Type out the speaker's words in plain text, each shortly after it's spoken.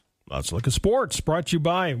Let's look at sports. Brought to you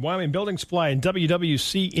by Wyoming Building Supply and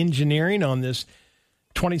WWC Engineering on this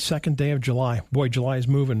 22nd day of July. Boy, July is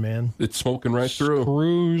moving, man. It's smoking right through.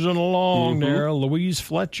 Cruising along there. Louise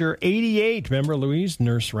Fletcher, 88. Remember Louise?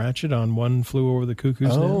 Nurse Ratched on One Flew Over the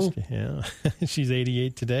Cuckoo's Nest. Yeah, she's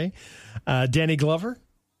 88 today. Danny Glover,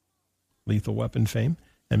 Lethal Weapon fame,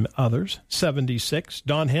 and others, 76.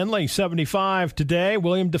 Don Henley, 75 today.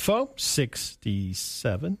 William Defoe,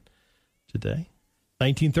 67 today.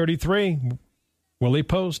 1933, Willie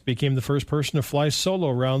Post became the first person to fly solo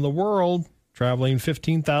around the world, traveling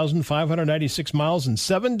 15,596 miles in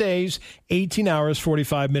 7 days, 18 hours,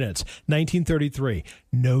 45 minutes. 1933,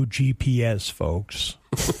 no GPS, folks.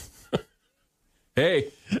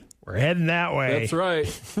 Hey. We're heading that way. That's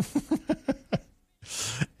right.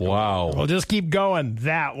 Wow. We'll just keep going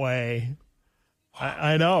that way.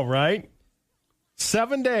 I know, right?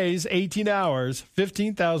 7 days, 18 hours,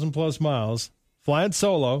 15,000 plus miles. Flying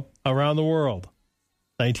solo around the world.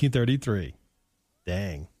 1933.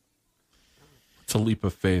 Dang. It's a leap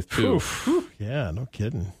of faith, too. Yeah, no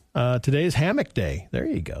kidding. Today's Hammock Day. There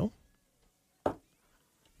you go.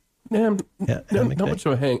 Not much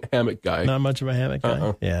of a hammock guy. Not much of a hammock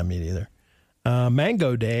guy? Yeah, me neither.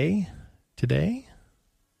 Mango Day today.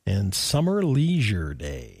 And Summer Leisure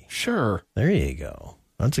Day. Sure. There you go.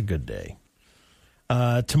 That's a good day.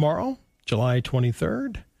 Tomorrow, July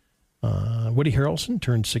 23rd. Woody Harrelson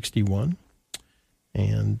turned 61.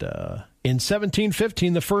 And in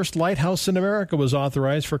 1715, the first lighthouse in America was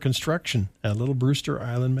authorized for construction at Little Brewster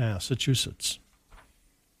Island, Massachusetts.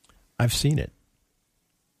 I've seen it.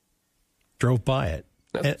 Drove by it.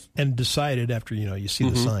 And decided after, you see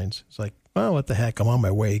the signs. It's like, well, what the heck? I'm on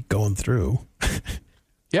my way going through.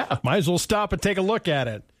 Yeah. Might as well stop and take a look at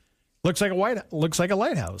it. Looks like a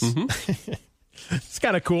lighthouse. It's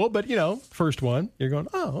kind of cool, but, first one, you're going,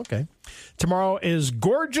 oh, okay. Tomorrow is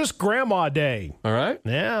Gorgeous Grandma Day. All right.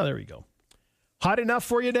 Yeah, there we go. Hot Enough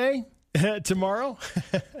for You Day tomorrow.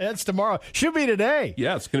 That's tomorrow. Should be today.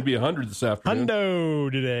 Yeah, it's going to be 100 this afternoon.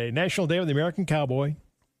 Hundo today. National Day of the American Cowboy.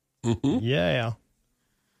 Yeah.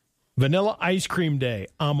 Vanilla Ice Cream Day.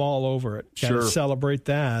 I'm all over it. Got to celebrate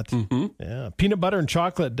that. Yeah. Peanut Butter and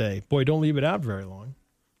Chocolate Day. Boy, don't leave it out very long.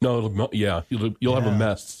 No, you'll have a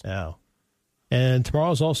mess. Yeah. And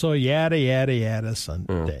tomorrow's also Yada, Yada, Yada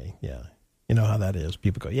Sunday. Yeah. You know how that is.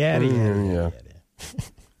 People go, yada, yada, yada.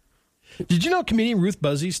 Did you know comedian Ruth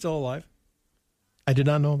Buzzy's still alive? I did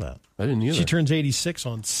not know that. I didn't either. She turns 86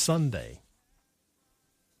 on Sunday.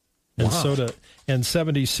 And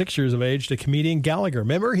 76 years of age to comedian Gallagher.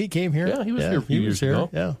 Remember, he came here? Yeah, he was here a few years ago.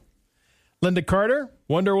 Yeah. Linda Carter,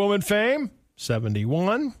 Wonder Woman fame,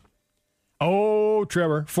 71. Oh,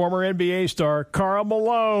 Trevor, former NBA star Karl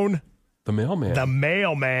Malone. The mailman. The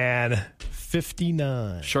mailman,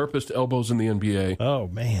 59. Sharpest elbows in the NBA. Oh,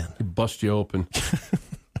 man. He bust you open.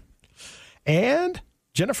 And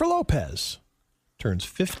Jennifer Lopez turns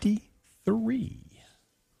 53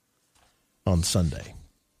 on Sunday.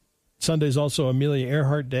 Sunday's also Amelia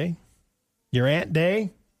Earhart Day. Your Aunt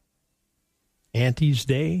Day. Auntie's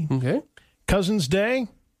Day. Okay. Cousins Day.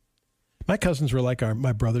 My cousins were like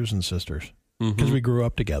my brothers and sisters because we grew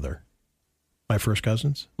up together. My first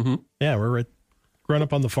cousins. Yeah, we're growing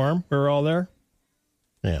up on the farm. We were all there.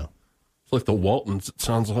 Yeah. It's like the Waltons, it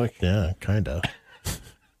sounds like. Yeah, kind of.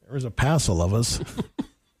 There was a passel of us.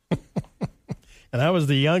 And I was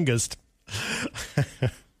the youngest.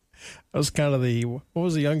 I was kind of what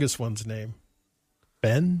was the youngest one's name?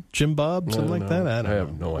 Ben? Jim Bob? Something like that? I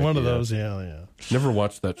have no idea. One of those, yeah. Never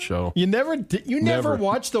watched that show. You never did? You never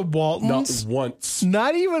watched the Waltons? Not once.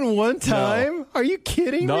 Not even one time? No. Are you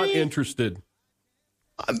kidding me? Not interested.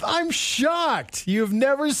 I'm shocked. You've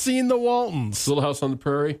never seen the Waltons. Little House on the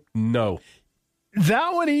Prairie? No.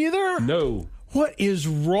 That one either? No. What is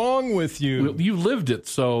wrong with you? Well, you lived it,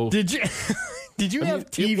 so... Did you Did you have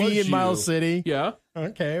TV in Miles City? Yeah.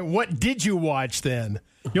 Okay. What did you watch then?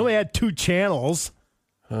 You only had 2 channels.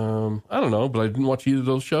 I don't know, but I didn't watch either of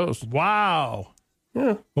those shows. Wow.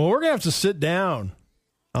 Yeah. Well, we're going to have to sit down.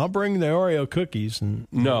 I'll bring the Oreo cookies and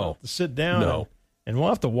no. We'll have to sit down. No. And we'll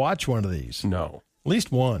have to watch one of these. No. At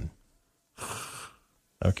least one.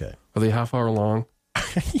 Okay. Are they half hour long?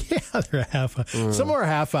 Yeah, they're some are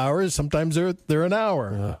half hours. Sometimes they're an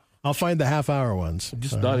hour. I'll find the half hour ones. I'm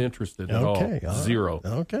just not interested at all. Zero.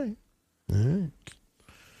 Okay. All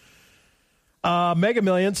right. Mega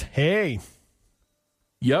Millions. Hey.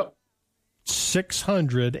 Yep.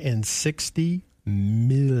 660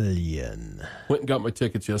 million. Went and got my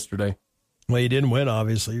tickets yesterday. Well, you didn't win,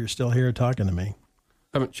 obviously. You're still here talking to me.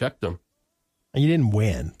 Haven't checked them. You didn't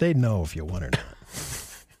win. They'd know if you won or not.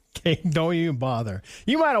 Okay, don't even bother.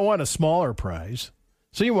 You might have won a smaller prize.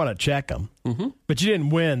 So you want to check them, but you didn't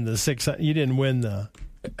win the You didn't win the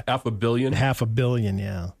 $500 million. $500 million,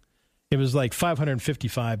 yeah. It was like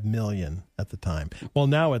 555 million at the time. Well,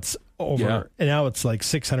 now it's over. Yeah. And now it's like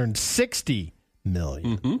 660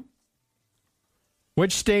 million.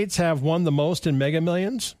 Which states have won the most in Mega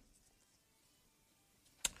Millions?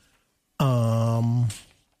 The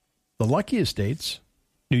luckiest states: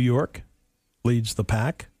 New York leads the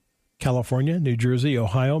pack. California, New Jersey,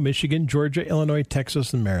 Ohio, Michigan, Georgia, Illinois,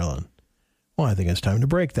 Texas, and Maryland. Well, I think it's time to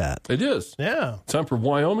break that. It is. Yeah. It's time for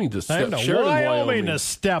Wyoming to step up. Wyoming to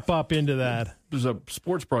step up into that. There's a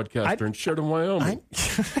sports broadcaster in Sheridan, Wyoming.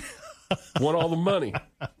 Won all the money.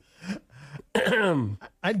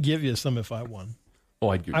 I'd give you some if I won. Oh,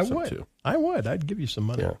 I'd give you some too. I would. I'd give you some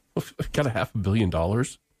money. Yeah. Got $500 million.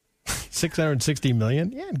 660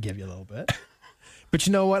 million? Yeah, I'd give you a little bit. But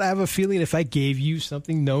you know what? I have a feeling if I gave you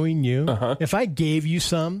something, knowing you, if I gave you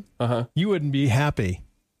some, you wouldn't be happy.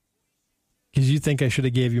 Because you think I should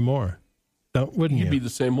have gave you more. Wouldn't you? You'd be the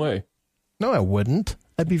same way. No, I wouldn't.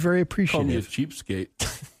 I'd be very appreciative. Call me a cheapskate.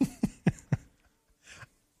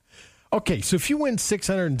 Okay, so if you win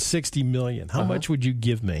 $660 million, how much would you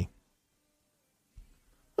give me?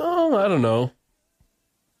 Oh, I don't know.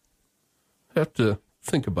 I have to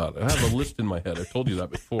think about it. I have a list in my head. I told you that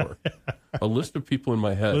before. A list of people in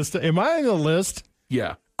my head. Am I on the list?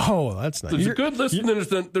 Yeah. Oh, that's nice. There's a good list and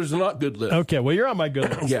then there's a not good list. Okay, well, you're on my good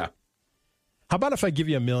list. Yeah. How about if I give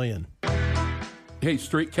you $1 million? Hey,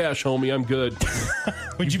 straight cash, homie. I'm good.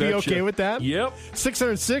 Would you be okay with that? Yep.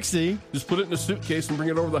 660. Just put it in a suitcase and bring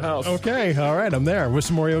it over to the house. Okay. All right. I'm there with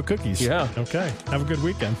some Oreo cookies. Yeah. Okay. Have a good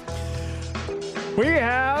weekend. We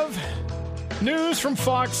have news from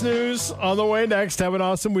Fox News on the way next. Have an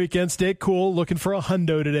awesome weekend. Stay cool. Looking for a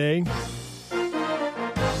hundo today.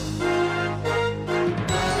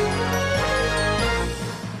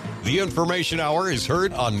 The Information Hour is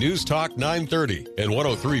heard on News Talk 930 and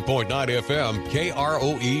 103.9 FM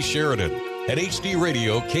KROE Sheridan, and HD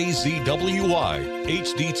Radio KZWY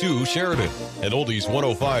HD2 Sheridan, and Oldies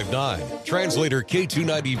 105.9, translator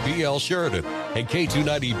K290BL Sheridan and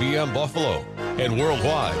K290BM Buffalo, and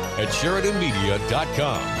worldwide at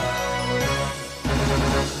SheridanMedia.com.